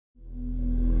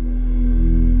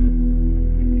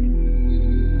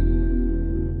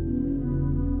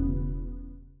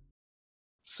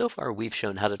So far we've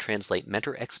shown how to translate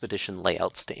Mentor Expedition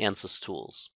layouts to ANSYS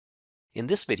tools. In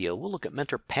this video we'll look at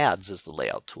Mentor Pads as the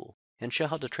layout tool, and show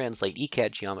how to translate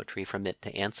ECAD geometry from it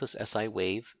to ANSYS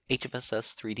SIwave,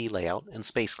 HFSS 3D Layout, and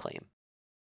SpaceClaim.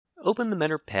 Open the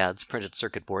Mentor Pads printed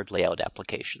circuit board layout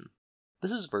application.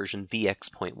 This is version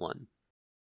VX.1.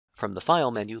 From the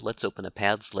File menu, let's open a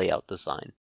Pads layout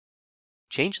design.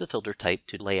 Change the filter type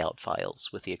to Layout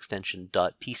Files with the extension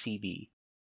 .pcb.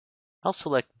 I'll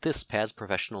select this Pads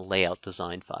Professional Layout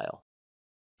Design file.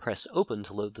 Press Open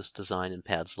to load this design in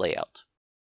Pads Layout.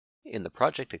 In the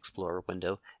Project Explorer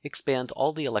window, expand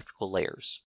all the electrical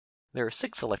layers. There are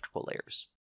 6 electrical layers.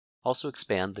 Also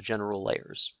expand the general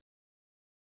layers.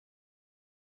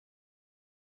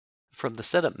 From the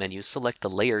Setup menu, select the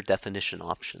Layer Definition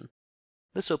option.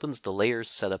 This opens the Layers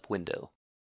Setup window.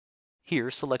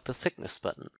 Here, select the Thickness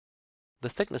button. The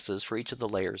thicknesses for each of the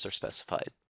layers are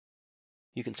specified.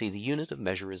 You can see the unit of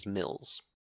measure is mils.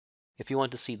 If you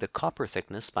want to see the copper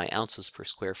thickness by ounces per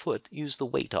square foot, use the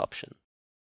Weight option.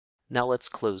 Now let's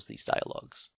close these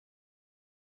dialogues.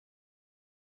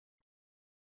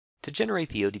 To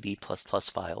generate the ODB++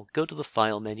 file, go to the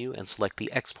File menu and select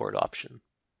the Export option.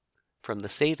 From the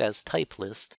Save As Type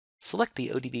list, select the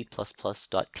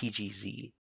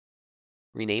ODB++.tgz.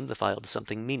 Rename the file to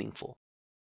something meaningful.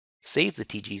 Save the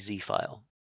TGZ file.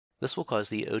 This will cause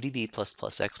the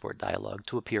ODB++ export dialog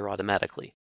to appear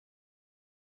automatically.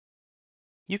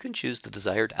 You can choose the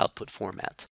desired output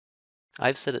format.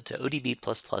 I've set it to ODB++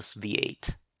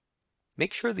 V8.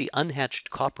 Make sure the Unhatched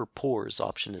Copper Pores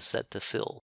option is set to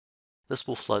Fill. This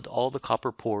will flood all the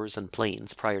copper pores and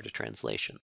planes prior to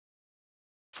translation.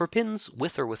 For pins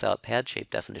with or without pad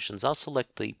shape definitions, I'll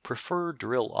select the Prefer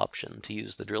Drill option to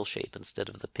use the drill shape instead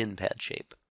of the pin pad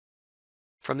shape.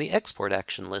 From the Export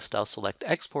action list, I'll select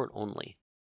Export Only.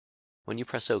 When you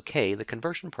press OK, the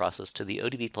conversion process to the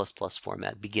ODB++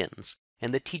 format begins,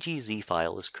 and the TGZ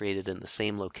file is created in the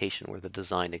same location where the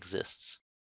design exists.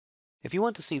 If you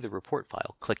want to see the report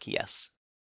file, click Yes.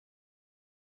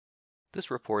 This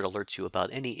report alerts you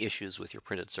about any issues with your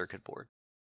printed circuit board.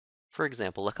 For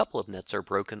example, a couple of nets are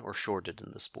broken or shorted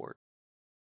in this board.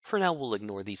 For now, we'll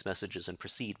ignore these messages and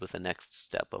proceed with the next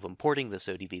step of importing this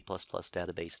ODB++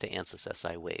 database to ANSYS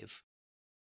SIwave.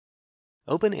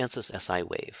 Open ANSYS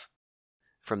SIwave.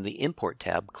 From the Import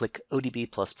tab, click ODB++.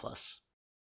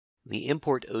 The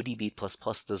Import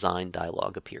ODB++ Design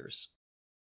dialog appears.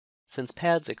 Since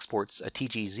Pads exports a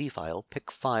TGZ file, pick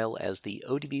File as the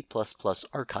ODB++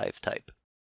 archive type.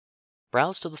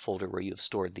 Browse to the folder where you have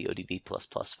stored the ODB++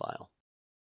 file.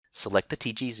 Select the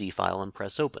TGZ file and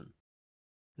press Open.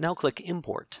 Now click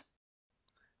Import.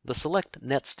 The Select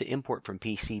Nets to Import from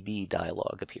PCB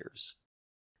dialog appears.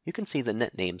 You can see the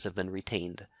net names have been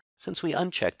retained, since we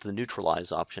unchecked the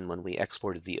Neutralize option when we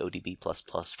exported the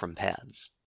ODB++ from Pads.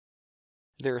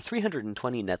 There are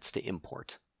 320 nets to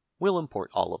import. We'll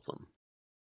import all of them.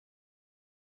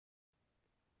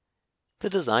 The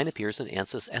design appears in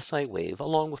ANSYS SIwave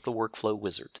along with the workflow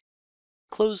wizard.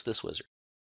 Close this wizard.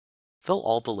 Fill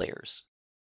all the layers.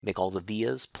 Make all the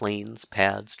vias, planes,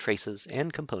 pads, traces,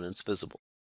 and components visible.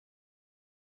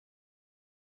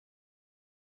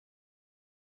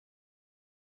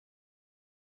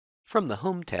 From the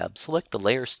Home tab, select the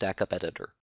Layer Stackup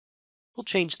editor. We'll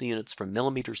change the units from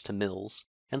millimeters to mils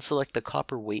and select the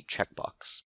copper weight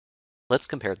checkbox. Let's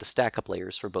compare the stackup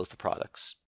layers for both the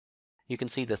products. You can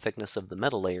see the thickness of the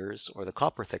metal layers, or the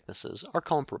copper thicknesses, are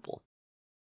comparable.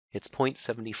 It's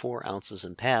 0.74 ounces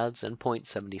in Pads and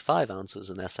 0.75 ounces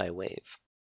in SIwave.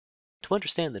 To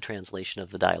understand the translation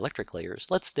of the dielectric layers,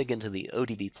 let's dig into the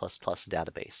ODB++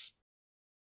 database.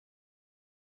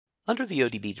 Under the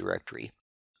ODB directory,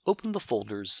 open the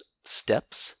folders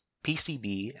Steps,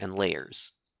 PCB, and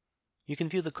Layers. You can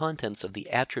view the contents of the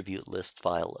attribute list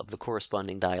file of the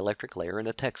corresponding dielectric layer in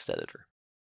a text editor.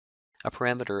 A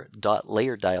parameter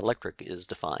 .layerDielectric is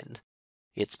defined.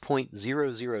 It's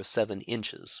 0.007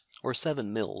 inches, or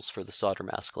 7 mils for the solder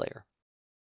mask layer.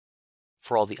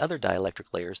 For all the other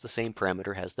dielectric layers, the same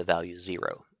parameter has the value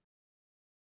 0.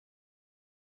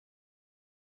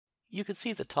 You can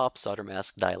see the top solder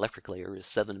mask dielectric layer is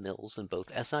 7 mils in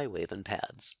both SIwave and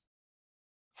Pads.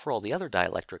 For all the other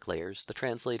dielectric layers, the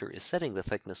translator is setting the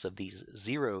thickness of these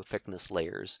 0 thickness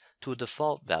layers to a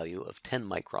default value of 10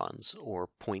 microns, or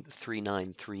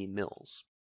 0.393 mils.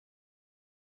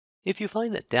 If you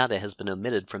find that data has been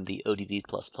omitted from the ODB++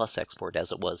 export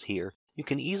as it was here, you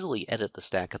can easily edit the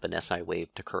stackup in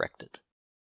SIwave to correct it.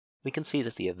 We can see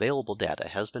that the available data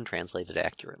has been translated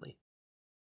accurately.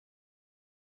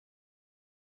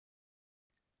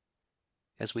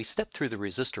 As we step through the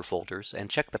resistor folders and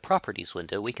check the Properties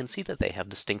window, we can see that they have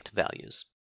distinct values.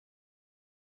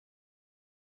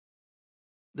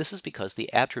 This is because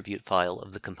the attribute file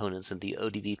of the components in the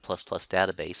ODB++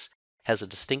 database has a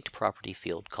distinct property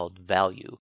field called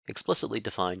value, explicitly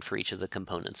defined for each of the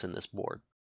components in this board.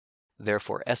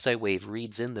 Therefore, SIwave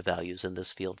reads in the values in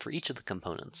this field for each of the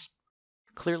components.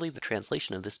 Clearly, the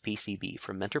translation of this PCB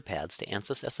from Mentor pads to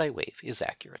ANSYS SIwave is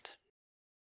accurate.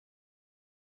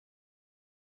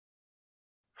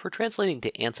 For translating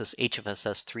to ANSYS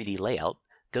HFSS 3D layout,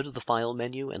 go to the File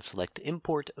menu and select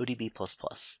Import ODB++.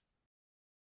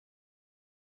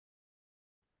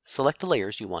 Select the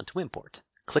layers you want to import.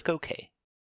 Click OK.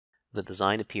 The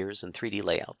design appears in 3D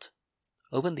layout.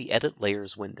 Open the Edit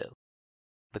Layers window.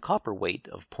 The copper weight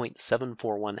of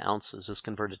 0.741 ounces is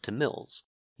converted to mils,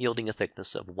 yielding a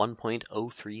thickness of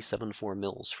 1.0374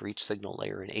 mils for each signal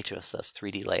layer in HFSS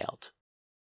 3D layout.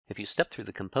 If you step through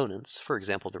the components, for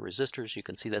example the resistors, you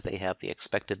can see that they have the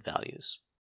expected values.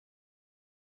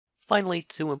 Finally,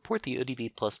 to import the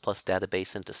ODB++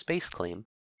 database into SpaceClaim,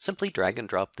 simply drag and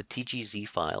drop the TGZ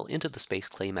file into the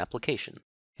SpaceClaim application,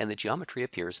 and the geometry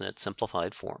appears in its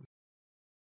simplified form.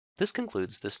 This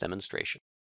concludes this demonstration.